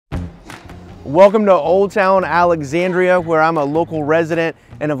Welcome to Old Town Alexandria, where I'm a local resident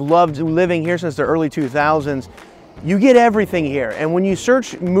and have loved living here since the early 2000s. You get everything here, and when you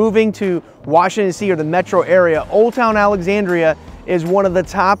search moving to Washington, D.C. or the metro area, Old Town Alexandria is one of the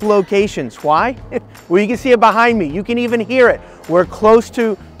top locations. Why? Well, you can see it behind me. You can even hear it. We're close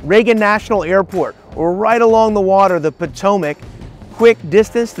to Reagan National Airport. We're right along the water, the Potomac. Quick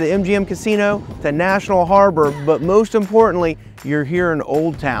distance to the MGM Casino, to National Harbor, but most importantly, you're here in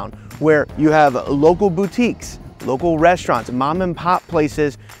Old Town, where you have local boutiques, local restaurants, mom and pop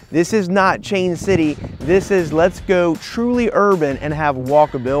places. This is not chain city. This is let's go truly urban and have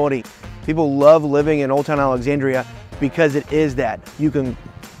walkability. People love living in Old Town Alexandria because it is that. You can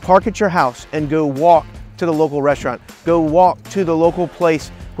park at your house and go walk to the local restaurant, go walk to the local place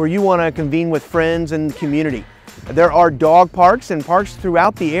where you want to convene with friends and community. There are dog parks and parks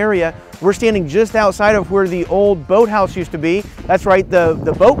throughout the area. We're standing just outside of where the old boathouse used to be. That's right,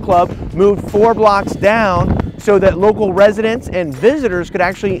 the boat club moved 4 blocks down so that local residents and visitors could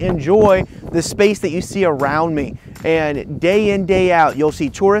actually enjoy the space that you see around me. And day in, day out, you'll see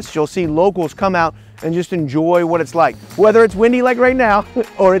tourists, you'll see locals come out and just enjoy what it's like. Whether it's windy like right now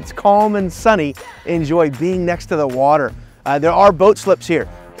or it's calm and sunny, enjoy being next to the water. There are boat slips here.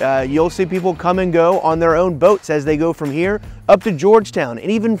 You'll see people come and go on their own boats as they go from here up to Georgetown and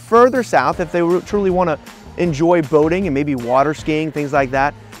even further south if they truly want to enjoy boating and maybe water skiing, things like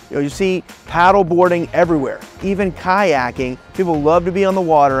that. You see paddle boarding everywhere, even kayaking. People love to be on the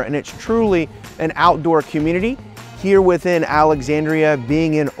water, and it's truly an outdoor community here within Alexandria,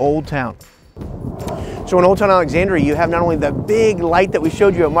 being in Old Town. So in Old Town Alexandria, you have not only the big light that we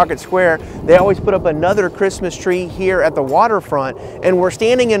showed you at Market Square, they always put up another Christmas tree here at the waterfront, and we're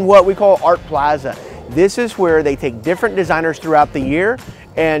standing in what we call Art Plaza. This is where they take different designers throughout the year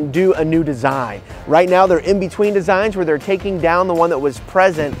and do a new design. Right now they're in between designs where they're taking down the one that was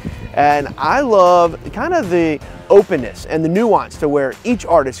present, and I love kind of the openness and the nuance to where each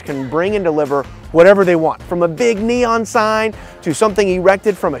artist can bring and deliver whatever they want, from a big neon sign to something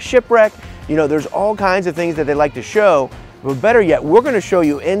erected from a shipwreck. You know, there's all kinds of things that they like to show, but better yet, we're going to show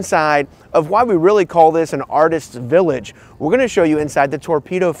you inside of why we really call this an artist's village. We're going to show you inside the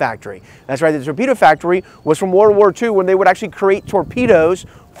Torpedo Factory. That's right, the Torpedo Factory was from World War II, when they would actually create torpedoes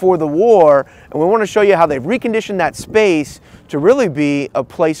for the war, and we want to show you how they've reconditioned that space to really be a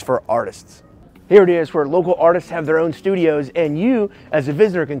place for artists. Here it is, where local artists have their own studios, and you as a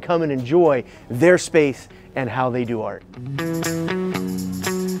visitor can come and enjoy their space and how they do art.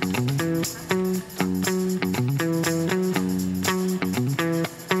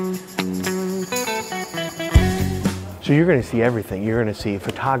 So you're going to see everything. You're going to see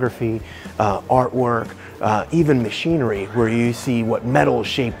photography, artwork, even machinery, where you see what metal is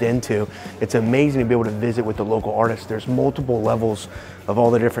shaped into. It's amazing to be able to visit with the local artists. There's multiple levels of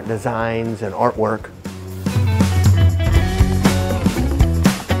all the different designs and artwork.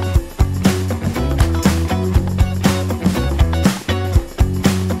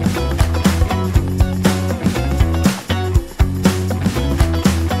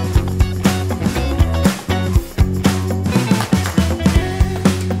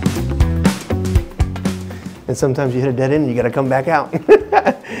 And sometimes you hit a dead end and you got to come back out.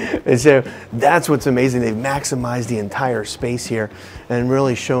 And so that's what's amazing. They've maximized the entire space here and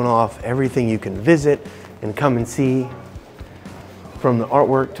really shown off everything you can visit and come and see, from the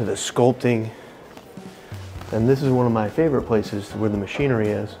artwork to the sculpting. And this is one of my favorite places where the machinery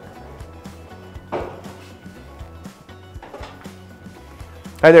is.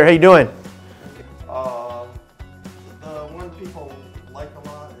 Hi there, how you doing? The one people like a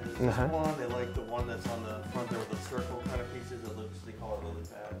lot is this one. They like the one that's on the front there with the circle kind of pieces. It looks, they call it lily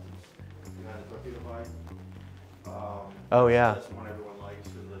pads. Behind the torpedo bike. Oh yeah. That's one everyone likes,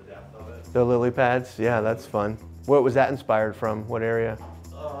 is the depth of it. The lily pads, yeah, that's fun. What was that inspired from? What area?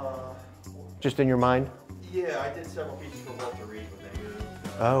 Just in your mind? Yeah, I did several pieces for Walter Reed when they moved.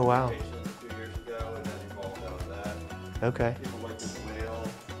 Oh wow. A few years ago, and then evolved out of that. Okay. People like this whale.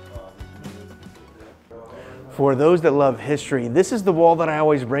 For those that love history, this is the wall that I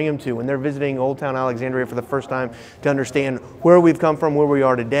always bring them to when they're visiting Old Town Alexandria for the first time, to understand where we've come from, where we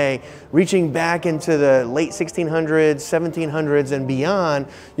are today. Reaching back into the late 1600s, 1700s, and beyond,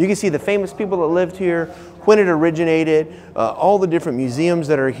 you can see the famous people that lived here, when it originated, all the different museums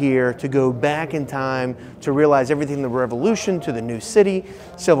that are here, to go back in time to realize everything from the Revolution to the new city,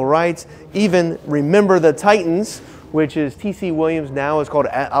 civil rights, even remember the Titans, which is T.C. Williams, now is called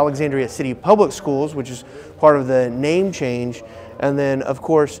Alexandria City Public Schools, which is part of the name change. And then, of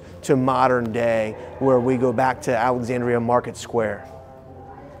course, to modern day, where we go back to Alexandria Market Square.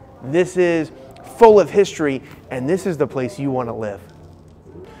 This is full of history, and this is the place you want to live.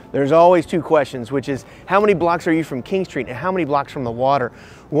 there's always two questions, which is how many blocks are you from King Street and how many blocks from the water?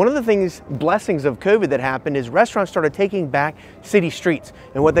 One of the blessings of COVID that happened is restaurants started taking back city streets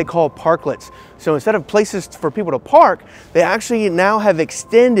and what they call parklets. So instead of places for people to park, they actually now have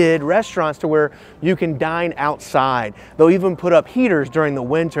extended restaurants to where you can dine outside. They'll even put up heaters during the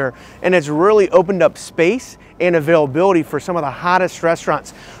winter, and it's really opened up space and availability for some of the hottest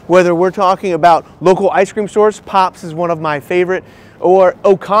restaurants. Whether we're talking about local ice cream stores, Pops is one of my favorite, or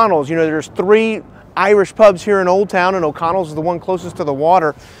O'Connell's. You know, there's 3 Irish pubs here in Old Town, and O'Connell's is the one closest to the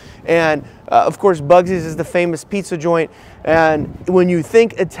water. And of course, Bugsy's is the famous pizza joint. And when you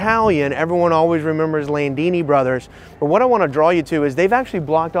think Italian, everyone always remembers Landini Brothers. But what I want to draw you to is they've actually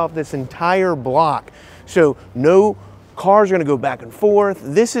blocked off this entire block. So no cars are going to go back and forth.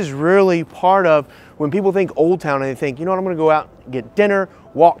 This is really part of when people think Old Town and they think, you know what, I'm going to go out, get dinner,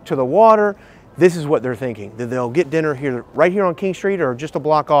 walk to the water. This is what they're thinking, that they'll get dinner here, right here on King Street or just a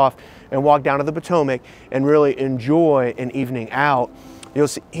block off, and walk down to the Potomac and really enjoy an evening out. You'll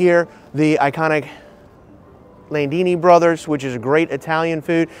see here the iconic Landini Brothers, which is a great Italian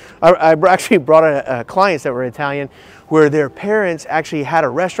food. I actually brought clients that were Italian, where their parents actually had a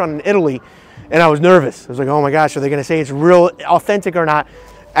restaurant in Italy, and I was nervous. I was like, oh my gosh, are they gonna say it's real authentic or not?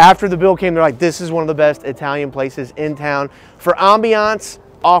 After the bill came, they're like, this is one of the best Italian places in town. For ambiance,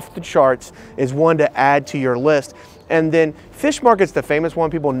 off the charts, is one to add to your list. And then Fish Market's the famous one.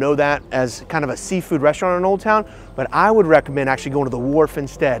 People know that as kind of a seafood restaurant in Old Town, but I would recommend actually going to the wharf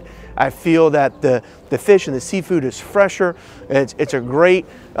instead. I feel that the fish and the seafood is fresher. It's a great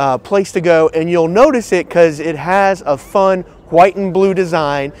place to go, and you'll notice it because it has a fun white and blue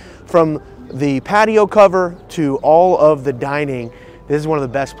design from the patio cover to all of the dining. This is one of the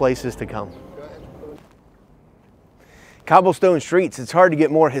best places to come. Cobblestone streets, it's hard to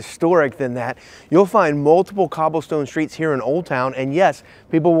get more historic than that. You'll find multiple cobblestone streets here in Old Town, and yes,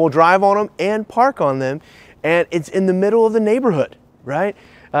 people will drive on them and park on them, and it's in the middle of the neighborhood, right?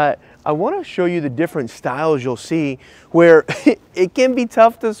 I want to show you the different styles you'll see where it can be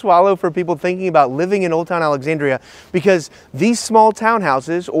tough to swallow for people thinking about living in Old Town Alexandria, because these small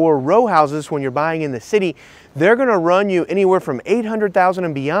townhouses or row houses, when you're buying in the city, they're going to run you anywhere from $800,000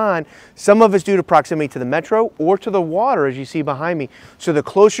 and beyond. Some of it's due to proximity to the metro or to the water, as you see behind me. So the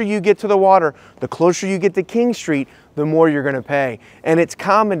closer you get to the water, the closer you get to King Street, the more you're going to pay. And it's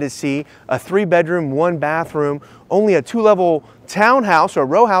common to see a 3-bedroom, 1-bathroom, only a 2-level townhouse or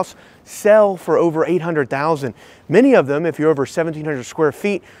row house sell for over $800,000. Many of them, if you're over 1,700 square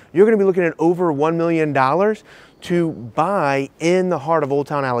feet, you're going to be looking at over $1 million to buy in the heart of Old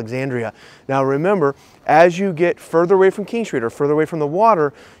Town Alexandria. Now remember, as you get further away from King Street or further away from the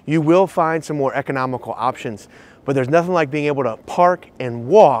water, you will find some more economical options. But there's nothing like being able to park and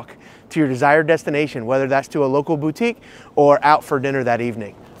walk to your desired destination, whether that's to a local boutique or out for dinner that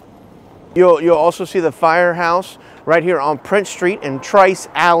evening. You'll also see the firehouse right here on Prince Street and Trice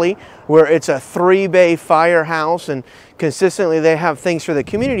Alley, where it's a 3-bay firehouse, and consistently they have things for the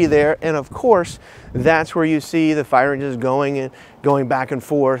community there. And of course, that's where you see the fire engines going back and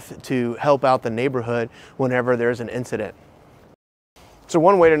forth to help out the neighborhood whenever there's an incident. So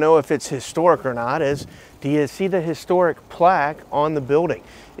one way to know if it's historic or not is, do you see the historic plaque on the building?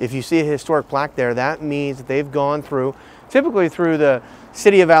 If you see a historic plaque there, that means that they've gone through, typically through the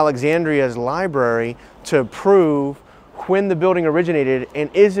City of Alexandria's library, to prove when the building originated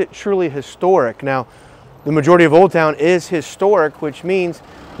and is it truly historic. Now, the majority of Old Town is historic, which means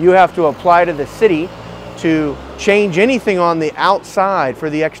you have to apply to the city to change anything on the outside for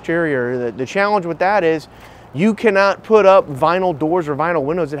the exterior. The challenge with that is you cannot put up vinyl doors or vinyl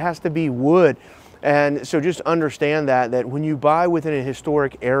windows. It has to be wood. And so just understand that when you buy within a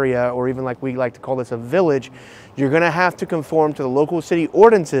historic area, or even like we like to call this a village, you're going to have to conform to the local city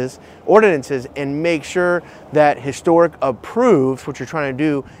ordinances and make sure that historic approves what you're trying to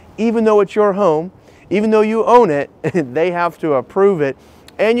do. Even though it's your home, even though you own it, they have to approve it.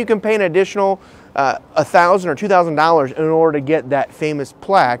 And you can pay an additional $1,000 or $2,000 in order to get that famous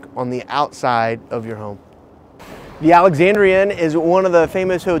plaque on the outside of your home. The Alexandrian is one of the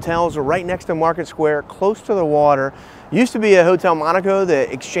famous hotels right next to Market Square, close to the water. Used to be a Hotel Monaco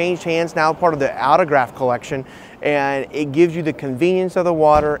that exchanged hands, now part of the Autograph collection, and it gives you the convenience of the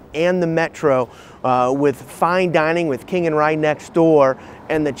water and the metro with fine dining with King and Rye next door,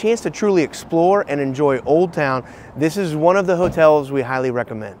 and the chance to truly explore and enjoy Old Town. This is one of the hotels we highly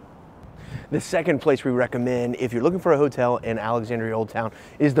recommend. The second place we recommend, if you're looking for a hotel in Alexandria Old Town,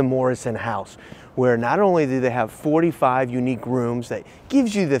 is the Morrison House, where not only do they have 45 unique rooms that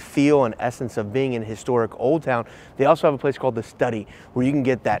gives you the feel and essence of being in historic Old Town, they also have a place called the Study, where you can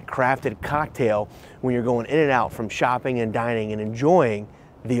get that crafted cocktail when you're going in and out from shopping and dining and enjoying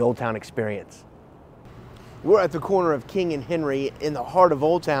the Old Town experience. We're at the corner of King and Henry in the heart of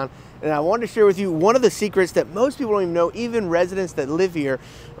Old Town, and I wanted to share with you one of the secrets that most people don't even know, even residents that live here.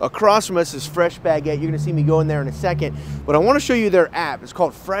 Across from us is Fresh Baguette. You're gonna see me go in there in a second, but I wanna show you their app. It's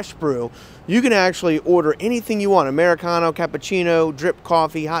called Fresh Brew. You can actually order anything you want, Americano, cappuccino, drip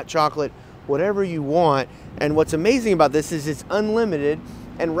coffee, hot chocolate, whatever you want. And what's amazing about this is it's unlimited,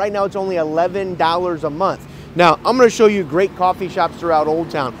 and right now it's only $11 a month. Now, I'm gonna show you great coffee shops throughout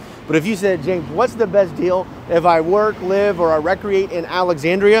Old Town. But if you said, James, what's the best deal if I work, live, or I recreate in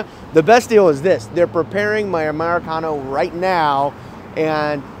Alexandria? The best deal is this. They're preparing my Americano right now,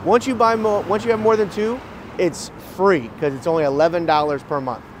 and once you have more than two, it's free because it's only $11 per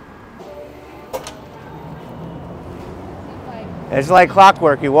month. It's like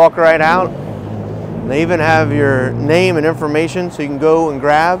clockwork. You walk right out. They even have your name and information so you can go and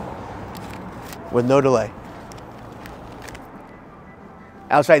grab with no delay.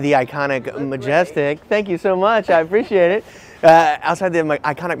 Outside the iconic Majestic, thank you so much, I appreciate it. Outside the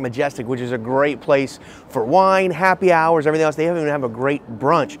iconic Majestic, which is a great place for wine, happy hours, everything else, they even have a great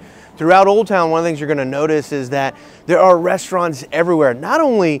brunch. Throughout Old Town, one of the things you're gonna notice is that there are restaurants everywhere. Not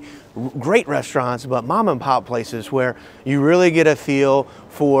only great restaurants, but mom and pop places where you really get a feel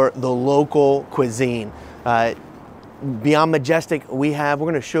for the local cuisine. Beyond Majestic, we're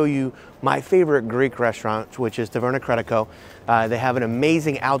going to show you my favorite Greek restaurant, which is Taverna Cretekou. They have an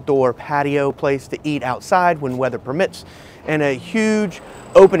amazing outdoor patio place to eat outside when weather permits, and a huge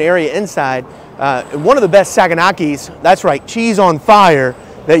open area inside. One of the best saganakis, that's right, cheese on fire,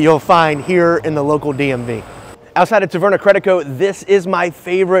 that you'll find here in the local DMV. Outside of Taverna Cretekou, this is my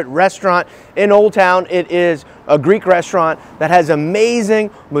favorite restaurant in Old Town. It is a Greek restaurant that has amazing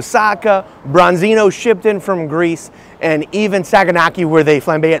moussaka, branzino shipped in from Greece, and even saganaki where they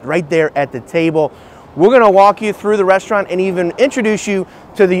flambe it right there at the table. We're gonna walk you through the restaurant and even introduce you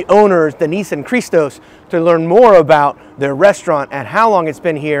to the owners, Denise and Christos, to learn more about their restaurant and how long it's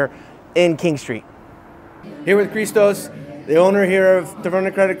been here in King Street. Here with Christos, the owner here of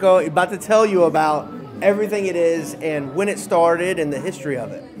Taverna Cretekou, about to tell you about everything it is and when it started and the history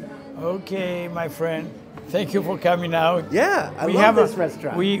of it. Okay, my friend. Thank you for coming out. Yeah, I love this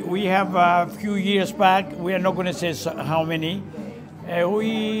restaurant. We have a few years back, we are not going to say how many.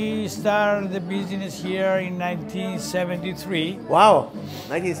 We started the business here in 1973. Wow,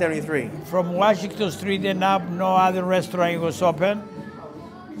 1973. From Washington Street and up, no other restaurant was open.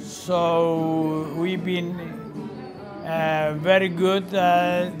 So we've been very good.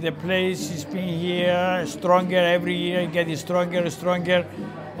 The place has been here stronger every year, getting stronger and stronger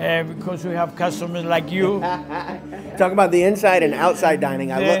because we have customers like you. Talk about the inside and outside dining.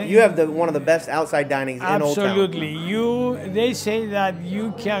 You have one of the best outside dinings in Old Town. Absolutely. They say that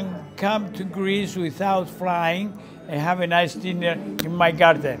you can come to Greece without flying and have a nice dinner in my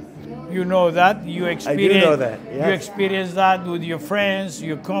garden. You know that. You experience, I do know that. Yes. You experience that with your friends,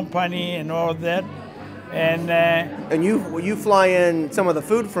 your company, and all that. And you fly in some of the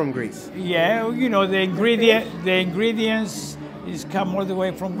food from Greece. Yeah, you know the ingredients is come all the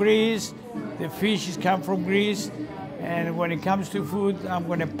way from Greece. The fish is come from Greece, and when it comes to food, I'm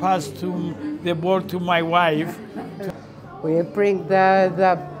going to pass the ball to my wife. We bring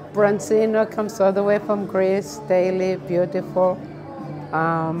the branzino, comes all the way from Greece, daily, beautiful.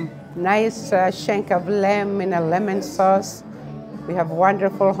 Nice shank of lamb in a lemon sauce. We have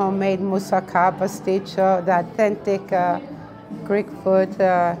wonderful homemade moussaka, pasticcio, the authentic Greek food,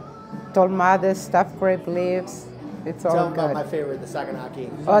 dolmades, stuffed grape leaves. It's all good. Tell them about my favorite, the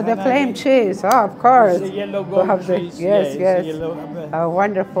saganaki. Oh, the flame cheese. Oh, of course. It's a yellow gold cheese. Yes. A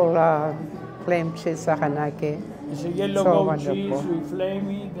wonderful flame cheese saganaki. It's a yellow gold cheese. We flame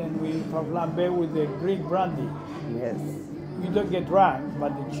it and we flambe with the Greek brandy. Yes. You don't get drunk,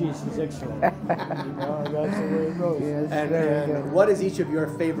 but the cheese is excellent. That's the way it goes. Yes, and what is each of your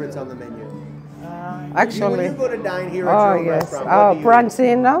favorites on the menu? Actually, when you go to dine here at your restaurant,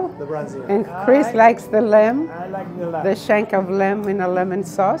 branzino. The branzino. And Chris likes the lamb. I like the lamb. The shank of lamb in a lemon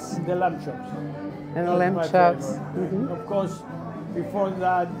sauce. The lamb chops. And the lamb chops. Of course, before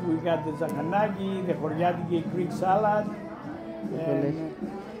that, we got the zaganagi, the Horiatiki Greek salad.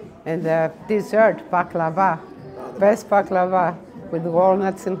 And the dessert, baklava. Best baklava with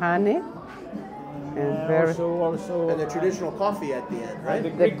walnuts and honey. And also the traditional coffee at the end, right? The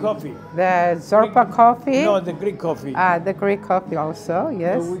Greek coffee. The Zorba coffee. No, the Greek coffee. The Greek coffee also,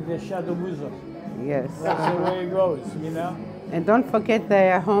 yes. With the shadow muzo. Yes. That's the way it goes, you know. And don't forget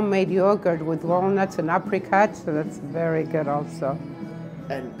the homemade yogurt with walnuts and apricots. So that's very good also.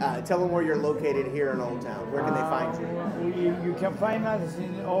 And tell them where you're located here in Old Town. Where can they find you? You can find us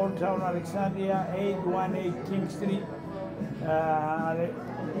in Old Town Alexandria, 818 King Street.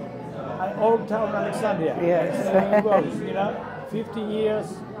 Old Town Alexandria. Yes. It goes, you know, 50 years,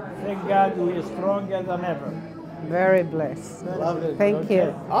 thank God we are stronger than ever. Very blessed. Love it. Thank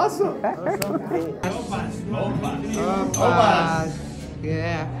you. Awesome. Opas.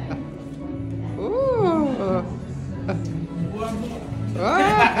 Yeah. Ooh.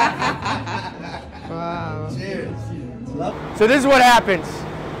 Wow. Cheers. So this is what happens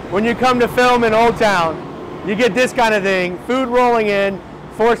when you come to film in Old Town. You get this kind of thing, food rolling in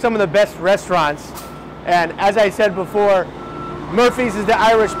for some of the best restaurants. And as I said before, Murphy's is the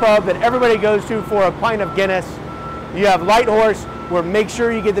Irish pub that everybody goes to for a pint of Guinness. You have Light Horse, where make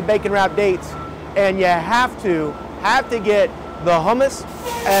sure you get the bacon wrapped dates, and you have to get the hummus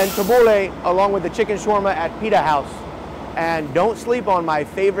and tabbouleh along with the chicken shawarma at Pita House. And don't sleep on my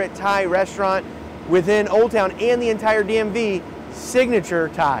favorite Thai restaurant within Old Town and the entire DMV, Signature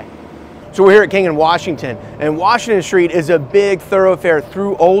Thai. So we're here at King and Washington, and Washington Street is a big thoroughfare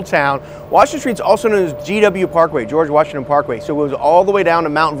through Old Town. Washington Street's also known as GW Parkway, George Washington Parkway. So it goes all the way down to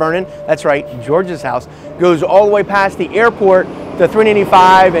Mount Vernon. That's right, George's house. Goes all the way past the airport to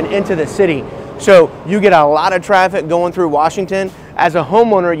 395 and into the city. So you get a lot of traffic going through Washington. As a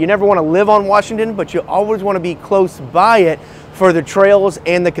homeowner, you never want to live on Washington, but you always want to be close by it for the trails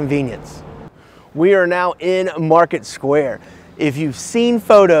and the convenience. We are now in Market Square. If you've seen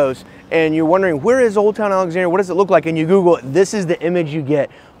photos and you're wondering, where is Old Town Alexandria? What does it look like? And you Google it, this is the image you get,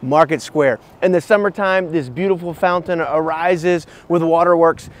 Market Square. In the summertime, this beautiful fountain arises with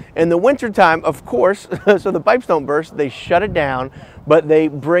waterworks. In the wintertime, of course, so the pipes don't burst, they shut it down, but they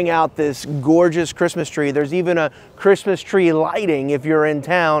bring out this gorgeous Christmas tree. There's even a Christmas tree lighting if you're in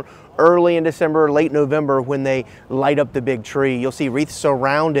town early in December, late November, when they light up the big tree. You'll see wreaths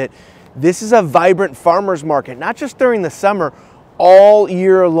around it. This is a vibrant farmer's market, not just during the summer, all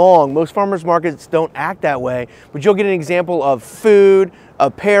year long. Most farmers markets don't act that way, but you'll get an example of food,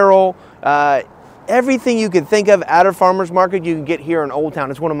 apparel, everything you can think of at a farmer's market you can get here in Old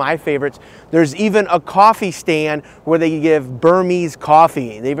Town. It's one of my favorites. There's even a coffee stand where they give Burmese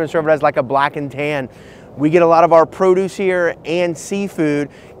coffee. They even serve it as like a black and tan. We get a lot of our produce here and seafood.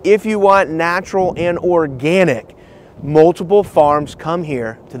 If you want natural and organic, multiple farms come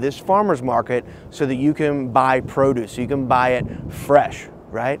here to this farmer's market so that you can buy produce, so you can buy it fresh,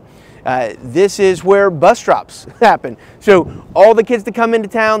 right? This is where bus drops happen. So all the kids that come into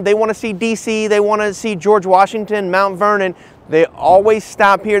town, they want to see DC, they want to see George Washington, Mount Vernon, they always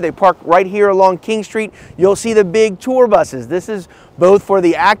stop here. They park right here along King Street. You'll see the big tour buses. This is both for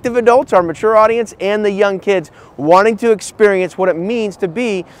the active adults, our mature audience, and the young kids wanting to experience what it means to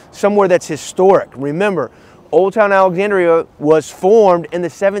be somewhere that's historic. Remember, Old Town Alexandria was formed in the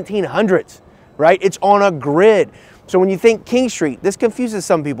 1700s, right? It's on a grid. So when you think King Street, this confuses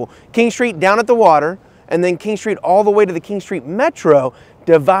some people. King Street down at the water, and then King Street all the way to the King Street Metro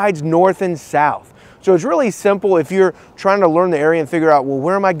divides north and south. So it's really simple if you're trying to learn the area and figure out, well,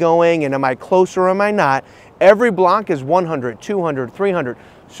 where am I going and am I close or am I not? Every block is 100, 200, 300.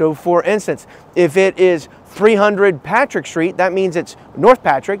 So for instance, if it is 300 Patrick Street, that means it's North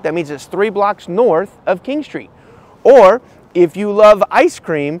Patrick, that means it's 3 blocks north of King Street. Or if you love ice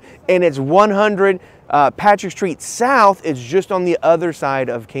cream and it's 100 Patrick Street South, it's just on the other side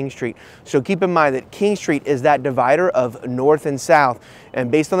of King Street. So keep in mind that King Street is that divider of north and south.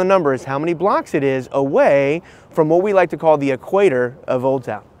 And based on the numbers, how many blocks it is away from what we like to call the equator of Old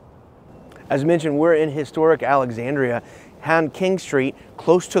Town. As mentioned, we're in historic Alexandria, on King Street,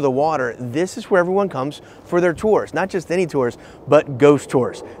 close to the water. This is where everyone comes for their tours, not just any tours, but ghost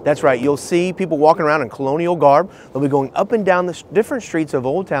tours. That's right, you'll see people walking around in colonial garb. They'll be going up and down the different streets of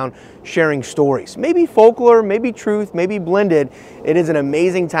Old Town sharing stories. Maybe folklore, maybe truth, maybe blended. It is an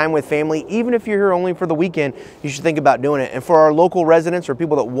amazing time with family. Even if you're here only for the weekend, you should think about doing it. And for our local residents or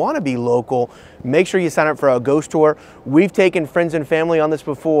people that want to be local, make sure you sign up for a ghost tour. We've taken friends and family on this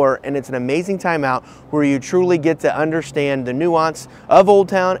before, and it's an amazing time out where you truly get to understand the nuance of Old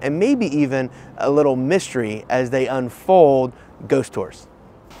Town and maybe even a little mystery as they unfold ghost tours.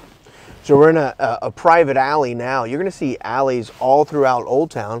 So we're in a private alley now. You're going to see alleys all throughout Old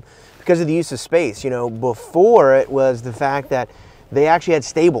Town because of the use of space. You know, before it was the fact that they actually had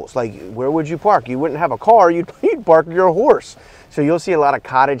stables. Like, where would you park? You wouldn't have a car, you'd park your horse. So you'll see a lot of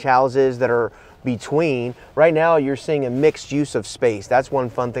cottage houses that are between. Right now you're seeing a mixed use of space. That's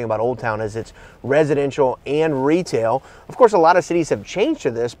one fun thing about Old Town is it's residential and retail. Of course, a lot of cities have changed to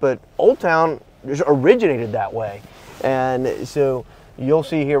this, but Old Town just originated that way. And so you'll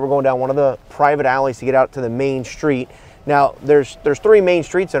see here we're going down one of the private alleys to get out to the main street. Now there's 3 main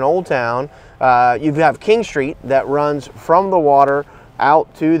streets in Old Town. You have King Street that runs from the water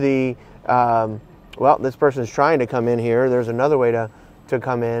out to the well, this person's trying to come in here. There's another way to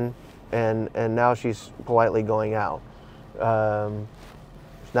come in, and now she's politely going out.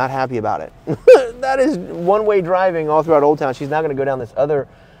 She's not happy about it. That is one-way driving all throughout Old Town. She's not going to go down this other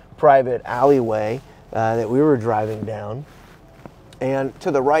private alleyway that we were driving down. And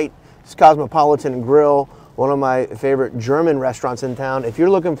to the right is Cosmopolitan Grill, one of my favorite German restaurants in town. If you're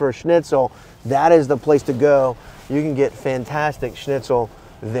looking for a schnitzel, that is the place to go. You can get fantastic schnitzel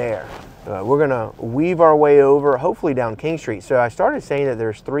there. We're gonna weave our way over, hopefully down King Street. So I started saying that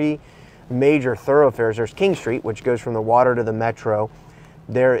there's three major thoroughfares. There's King Street, which goes from the water to the metro.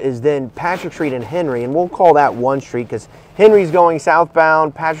 There is then Patrick Street and Henry, and we'll call that one street because Henry's going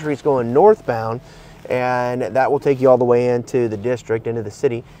southbound, Patrick Street's going northbound, and that will take you all the way into the district, into the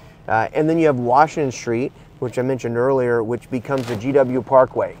city. And then you have Washington Street, which I mentioned earlier, which becomes the GW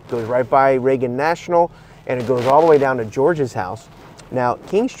Parkway. It goes right by Reagan National, and it goes all the way down to George's house. Now,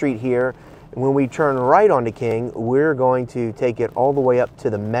 King Street here, when we turn right onto King, we're going to take it all the way up to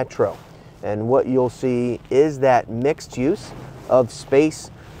the metro. And what you'll see is that mixed use of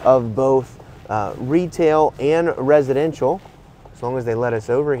space of both retail and residential, as long as they let us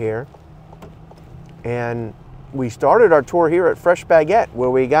over here. And we started our tour here at Fresh Baguette, where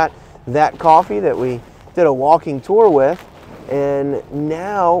we got that coffee that we did a walking tour with. And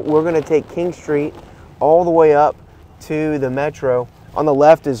now we're going to take King Street all the way up to the metro. On the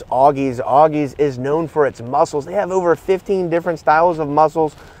left is Augie's. Augie's is known for its mussels. They have over 15 different styles of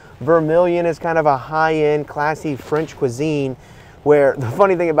mussels. Vermilion is kind of a high-end, classy French cuisine, where the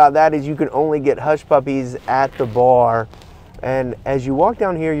funny thing about that is you can only get hush puppies at the bar. And as you walk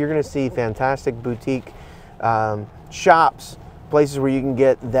down here, you're going to see fantastic boutique shops, places where you can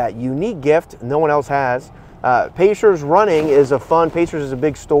get that unique gift no one else has. Pacers Running is a fun, Pacers is a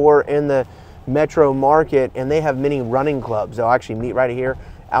big store in the metro market, and they have many running clubs. They'll actually meet right here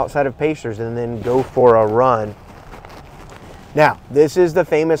outside of Pacers and then go for a run. Now, this is the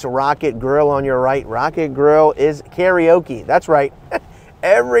famous Rocket Grill on your right. Rocket Grill is karaoke. That's right.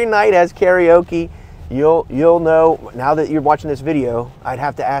 Every night has karaoke. You'll know, now that you're watching this video, I'd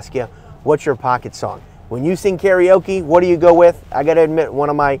have to ask you, what's your pocket song? When you sing karaoke, what do you go with? I gotta admit, one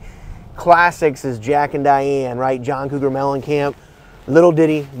of my classics is Jack and Diane, right? John Cougar Mellencamp, little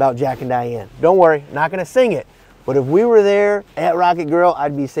ditty about Jack and Diane. Don't worry, not gonna sing it. But if we were there at Rocket Grill,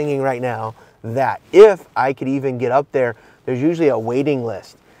 I'd be singing right now that. If I could even get up there, there's usually a waiting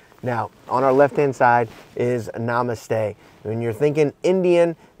list. Now, on our left-hand side is Namaste. When you're thinking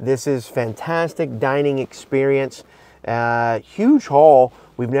Indian, this is fantastic dining experience. Huge hall.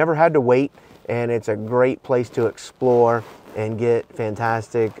 We've never had to wait, and it's a great place to explore and get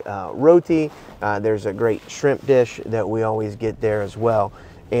fantastic roti. There's a great shrimp dish that we always get there as well.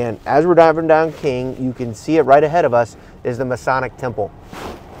 And as we're driving down King, you can see it right ahead of us is the Masonic Temple.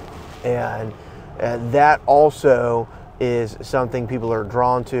 And that also is something people are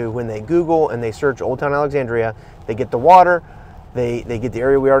drawn to when they Google and they search Old Town Alexandria. They get the water, they get the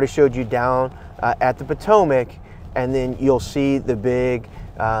area we already showed you down at the Potomac, and then you'll see the big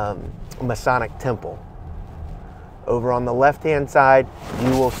Masonic Temple. Over on the left-hand side, you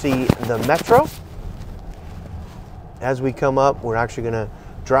will see the metro. As we come up, we're actually going to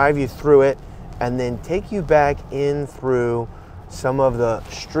drive you through it and then take you back in through some of the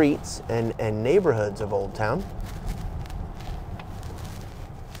streets and neighborhoods of Old Town.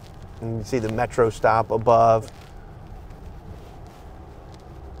 You can see the metro stop above.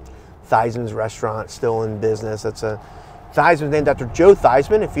 Theismann's restaurant still in business. Theismann's named after Joe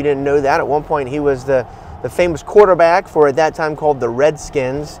Theismann. If you didn't know that, at one point he was the famous quarterback for at that time called the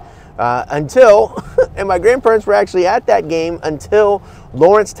Redskins. Until, and my grandparents were actually at that game until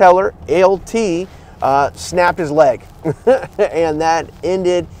Lawrence Teller, ALT, snapped his leg. And that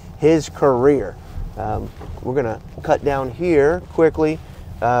ended his career. We're gonna cut down here quickly.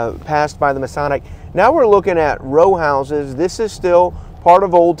 Passed by the Masonic. Now we're looking at row houses. This is still part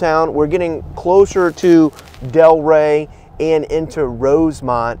of Old Town. We're getting closer to Delray and into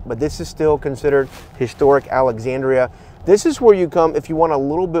Rosemont, but this is still considered historic Alexandria. This is where you come if you want a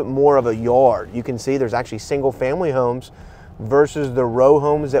little bit more of a yard. You can see there's actually single family homes versus the row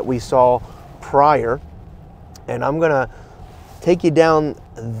homes that we saw prior. And I'm gonna take you down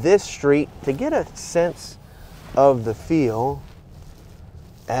this street to get a sense of the feel.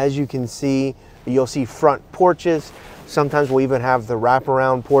 As you can see, you'll see front porches. Sometimes we'll even have the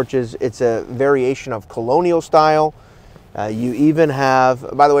wraparound porches. It's a variation of colonial style. You even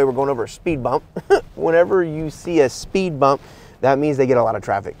have, by the way, we're going over a speed bump. Whenever you see a speed bump, that means they get a lot of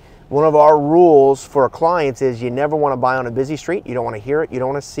traffic. One of our rules for our clients is you never want to buy on a busy street. You don't want to hear it. You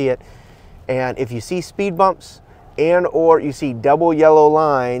don't want to see it. And if you see speed bumps, and or you see double yellow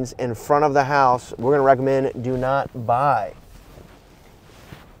lines in front of the house, we're going to recommend do not buy.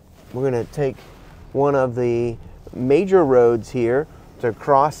 We're going to take one of the major roads here to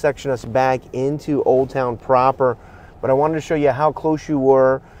cross section us back into Old Town proper, but I wanted to show you how close you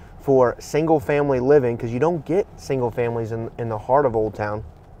were for single family living, because you don't get single families in the heart of Old Town.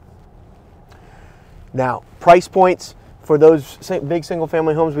 Now, price points for those big single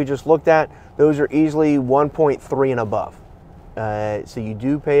family homes we just looked at, those are easily 1.3 and above. So you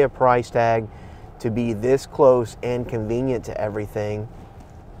do pay a price tag to be this close and convenient to everything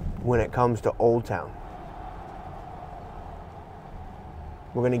when it comes to Old Town.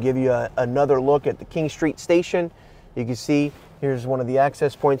 We're going to give you another look at the King Street Station. You can see here's one of the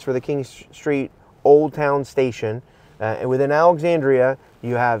access points for the King Street Old Town Station. And within Alexandria,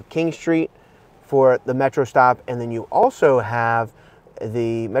 you have King Street for the Metro stop, and then you also have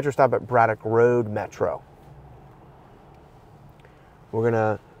the Metro stop at Braddock Road Metro. We're going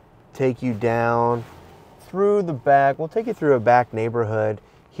to take you down through the back. We'll take you through a back neighborhood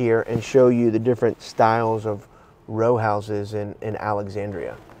here and show you the different styles of row houses in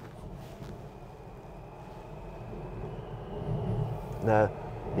Alexandria. Now,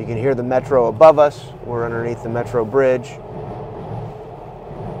 you can hear the Metro above us. We're underneath the Metro Bridge.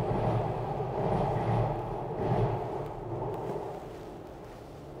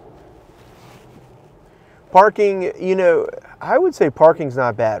 Parking, you know, I would say parking's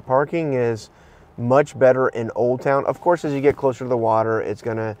not bad. Parking is much better in Old Town. Of course, as you get closer to the water, it's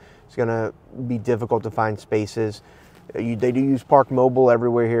gonna be difficult to find spaces. They do use Park Mobile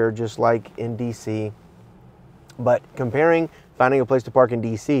everywhere here, just like in DC. But comparing finding a place to park in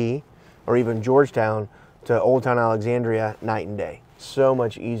DC or even Georgetown to Old Town Alexandria, night and day. So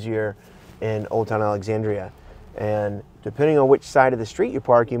much easier in Old Town Alexandria. And depending on which side of the street you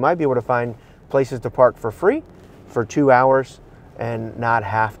park, you might be able to find places to park for free for 2 hours and not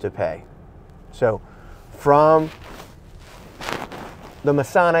have to pay. So from the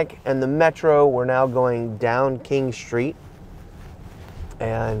Masonic and the Metro, we're now going down King Street,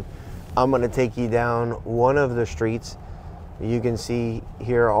 and I'm going to take you down one of the streets. You can see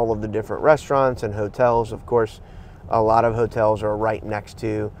here all of the different restaurants and hotels. Of course, a lot of hotels are right next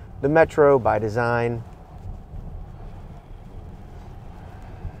to the Metro by design.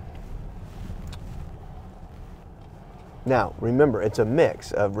 Now, remember, it's a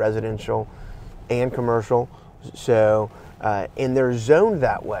mix of residential and commercial, so and they're zoned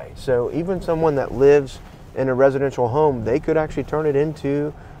that way. So even someone that lives in a residential home, they could actually turn it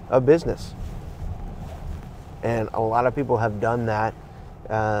into a business. And a lot of people have done that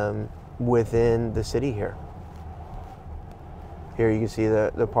within the city here. Here you can see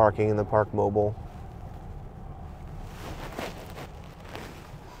the parking and the Park Mobile.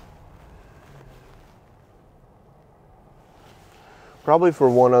 Probably for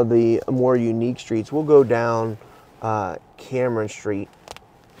one of the more unique streets, we'll go down Cameron Street.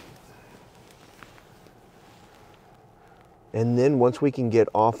 And then once we can get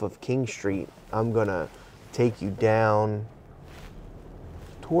off of King Street, I'm gonna take you down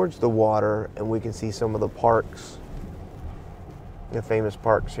towards the water, and we can see some of the parks, the famous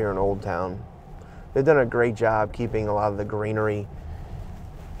parks here in Old Town. They've done a great job keeping a lot of the greenery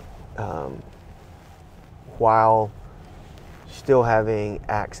while still having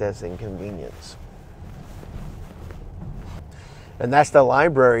access and convenience. And that's the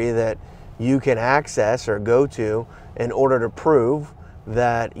library that you can access or go to in order to prove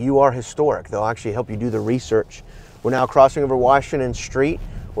that you are historic. They'll actually help you do the research. We're now crossing over Washington Street.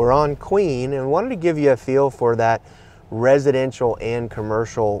 We're on Queen, and wanted to give you a feel for that residential and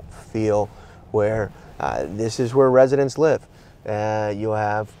commercial feel where this is where residents live. You'll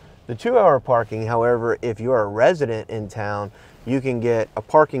have the 2-hour parking. However, if you're a resident in town, you can get a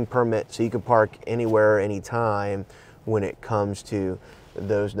parking permit so you can park anywhere, anytime when it comes to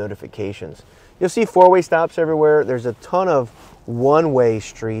those notifications. You'll see 4-way stops everywhere. There's a ton of one-way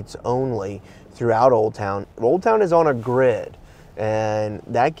streets only throughout Old Town. Old Town is on a grid, and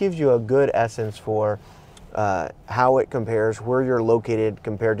that gives you a good essence for how it compares, where you're located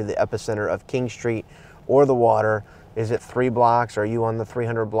compared to the epicenter of King Street or the water. Is it 3 blocks? Are you on the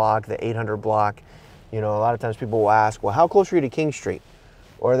 300 block, the 800 block? You know, a lot of times people will ask, well, how close are you to King Street?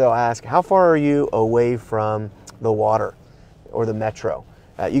 Or they'll ask, how far are you away from the water or the Metro?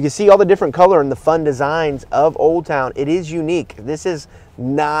 You can see all the different color and the fun designs of Old Town. It is unique. This is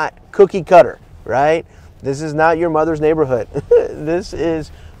not cookie cutter, right? This is not your mother's neighborhood. This is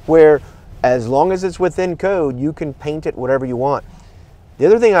where, as long as it's within code, you can paint it whatever you want. The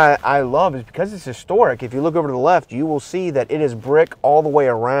other thing I love is because it's historic, if you look over to the left, you will see that it is brick all the way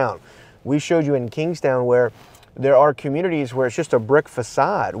around. We showed you in Kingstown where there are communities where it's just a brick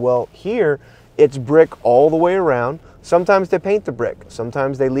facade. Well, here it's brick all the way around. Sometimes they paint the brick.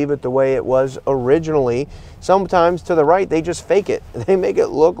 Sometimes they leave it the way it was originally. Sometimes to the right, they just fake it. They make it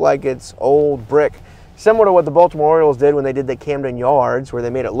look like it's old brick. Similar to what the Baltimore Orioles did when they did the Camden Yards, where they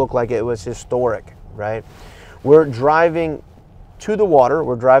made it look like it was historic, right? We're driving to the water.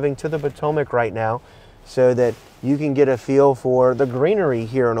 We're driving to the Potomac right now so that you can get a feel for the greenery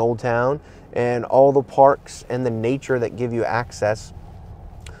here in Old Town and all the parks and the nature that give you access.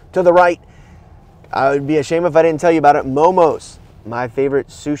 To the right, I would be ashamed if I didn't tell you about it. Momo's, my favorite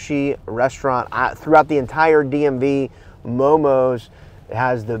sushi restaurant throughout the entire DMV. Momo's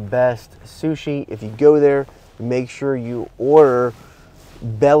has the best sushi. If you go there, make sure you order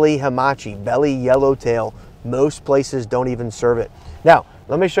belly hamachi, belly yellowtail. Most places don't even serve it. Now,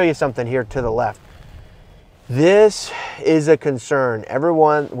 let me show you something here to the left. This is a concern.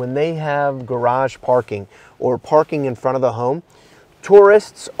 Everyone, when they have garage parking or parking in front of the home,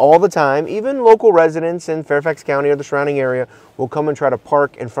 tourists all the time, even local residents in Fairfax County or the surrounding area, will come and try to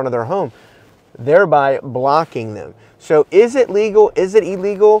park in front of their home, thereby blocking them. So is it legal? Is it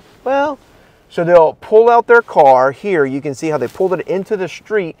illegal? Well, so they'll pull out their car. Here you can see how they pulled it into the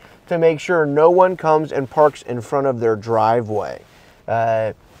street to make sure no one comes and parks in front of their driveway.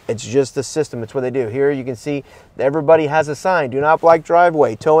 It's just the system. It's what they do. Here you can see everybody has a sign, do not block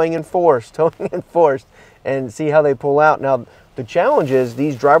driveway, towing enforced, towing enforced, and see how they pull out. Now, the challenge is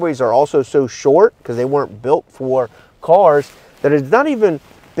these driveways are also so short because they weren't built for cars that it's not even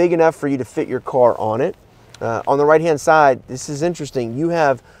big enough for you to fit your car on it. On the right-hand side, this is interesting. You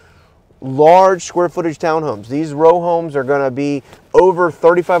have large square footage townhomes. These row homes are going to be over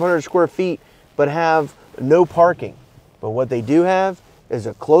 3,500 square feet, but have no parking. But what they do have is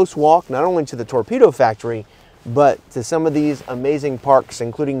a close walk, not only to the Torpedo Factory, but to some of these amazing parks,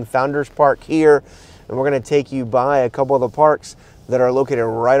 including Founders Park here. And we're going to take you by a couple of the parks that are located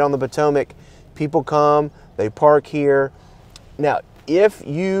right on the Potomac. People come, they park here. Now, if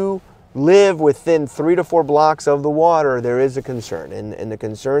you live within 3 to 4 blocks of the water, there is a concern. And the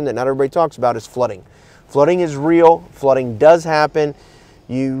concern that not everybody talks about is flooding. Flooding is real. Flooding does happen.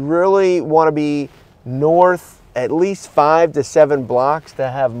 You really want to be north at least 5 to 7 blocks to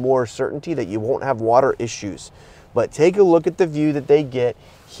have more certainty that you won't have water issues. But take a look at the view that they get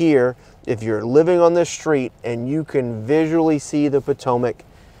here. If you're living on this street and you can visually see the Potomac,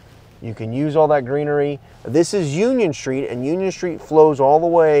 you can use all that greenery. This is Union Street, and Union Street flows all the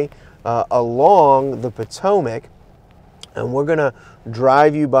way along the Potomac, and we're gonna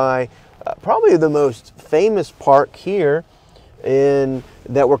drive you by probably the most famous park here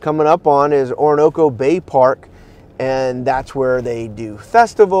that we're coming up on is Oronoco Bay Park, and that's where they do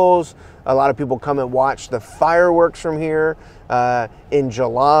festivals. A lot of people come and watch the fireworks from here in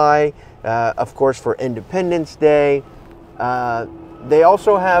July, of course, for Independence Day. They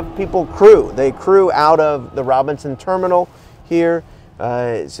also have people crew. They crew out of the Robinson Terminal here.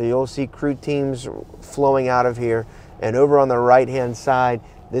 So you'll see crew teams flowing out of here. And over on the right-hand side,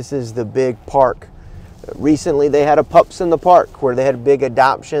 this is the big park. Recently, they had a Pups in the Park where they had big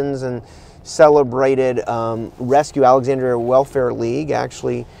adoptions and celebrated. Rescue Alexandria Welfare League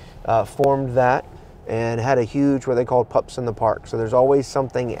actually formed that and had a huge, what they called Pups in the Park. So there's always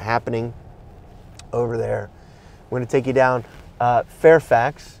something happening over there. I'm going to take you down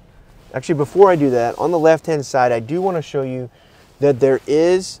Fairfax. Actually, before I do that, on the left-hand side, I do want to show you that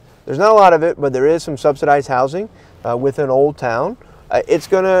there's not a lot of it, but there is some subsidized housing within Old Town. It's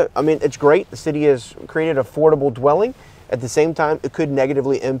great. The city has created affordable dwelling. At the same time, it could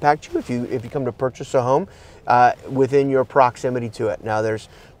negatively impact you if you come to purchase a home within your proximity to it. Now, there's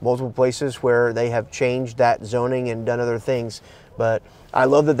multiple places where they have changed that zoning and done other things, but I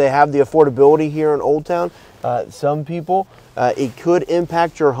love that they have the affordability here in Old Town. Some people, it could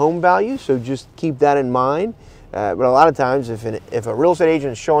impact your home value, so just keep that in mind. But a lot of times, if a real estate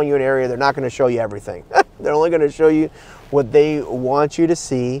agent is showing you an area, they're not going to show you everything. They're only going to show you what they want you to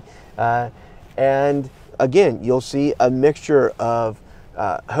see. And again, you'll see a mixture of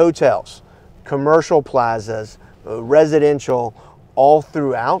hotels, commercial plazas, residential, all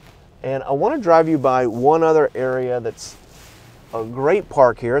throughout. And I want to drive you by one other area that's a great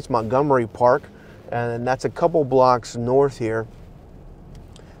park here. It's Montgomery Park, and that's a couple blocks north here.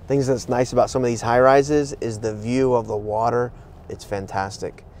 Things that's nice about some of these high-rises is the view of the water. It's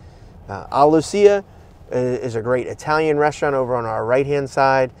fantastic. A Lucia is a great Italian restaurant over on our right-hand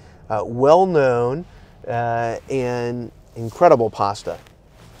side. Well-known and incredible pasta.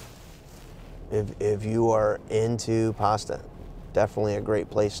 If you are into pasta, definitely a great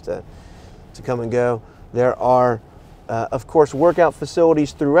place to come and go. There are, of course, workout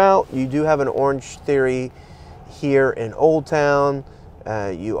facilities throughout. You do have an Orange Theory here in Old Town.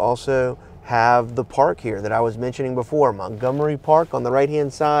 You also have the park here that I was mentioning before, Montgomery Park on the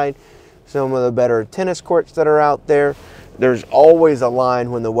right-hand side. Some of the better tennis courts that are out there. There's always a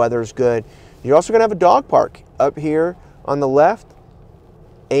line when the weather's good. You're also gonna have a dog park up here on the left.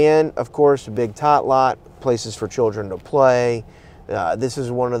 And of course, a big tot lot, places for children to play. This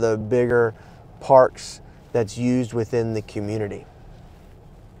is one of the bigger parks that's used within the community.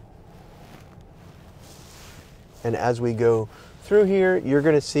 And as we go through here, you're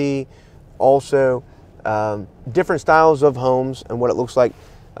gonna see also different styles of homes and what it looks like.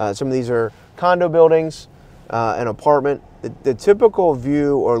 Some of these are condo buildings, an apartment. The typical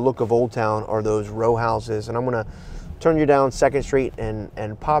view or look of Old Town are those row houses. And I'm gonna turn you down 2nd Street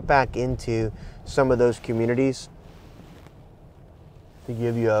and pop back into some of those communities to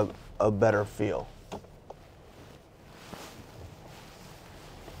give you a better feel.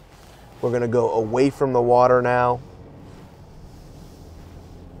 We're gonna go away from the water now.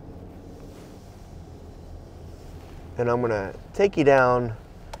 And I'm gonna take you down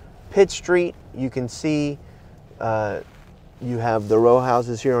Pitt Street. You can see you have the row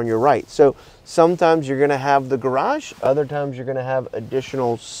houses here on your right. So sometimes you're gonna have the garage, other times you're gonna have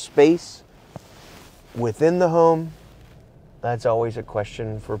additional space within the home. That's always a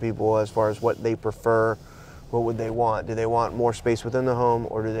question for people as far as what they prefer. What would they want? Do they want more space within the home,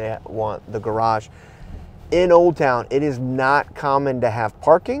 or do they want the garage? In Old Town, it is not common to have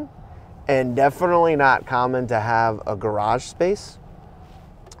parking, and definitely not common to have a garage space.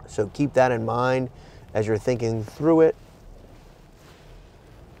 So keep that in mind as you're thinking through it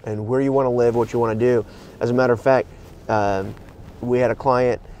and where you want to live, what you want to do. As a matter of fact, we had a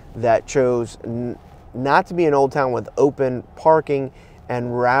client that chose not to be in Old Town with open parking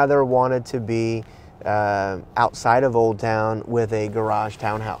and rather wanted to be outside of Old Town with a garage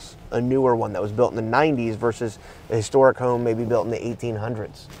townhouse, a newer one that was built in the 90s versus a historic home maybe built in the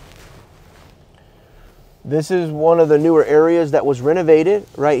 1800s. This is one of the newer areas that was renovated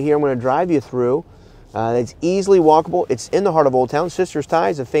right here. I'm going to drive you through. It's easily walkable. It's in the heart of Old Town. Sister's Thai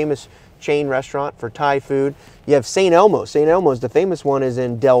is a famous chain restaurant for Thai food. You have St. Elmo's. St. Elmo's, the famous one, is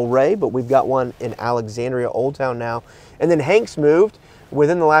in Del Rey, but we've got one in Alexandria, Old Town now. And then Hank's moved.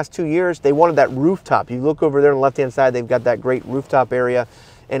 Within the last 2 years, they wanted that rooftop. You look over there on the left-hand side, they've got that great rooftop area,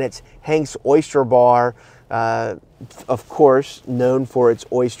 and it's Hank's Oyster Bar, of course, known for its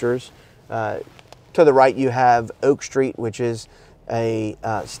oysters. To the right, you have Oak Street, which is a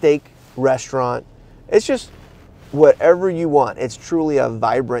steak restaurant. It's just whatever you want. It's truly a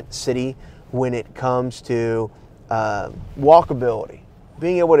vibrant city when it comes to walkability,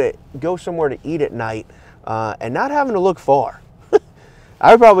 being able to go somewhere to eat at night and not having to look far.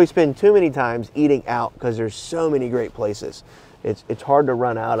 I would probably spend too many times eating out because there's so many great places. It's hard to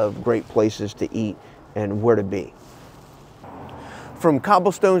run out of great places to eat and where to be. From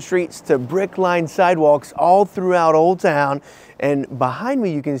cobblestone streets to brick-lined sidewalks all throughout Old Town. And behind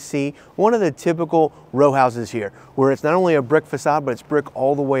me you can see one of the typical row houses here, where it's not only a brick facade, but it's brick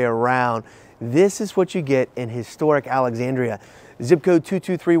all the way around. This is what you get in historic Alexandria. Zip code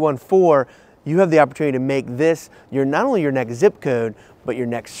 22314, you have the opportunity to make this not only your next zip code, but your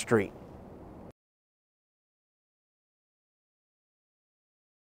next street.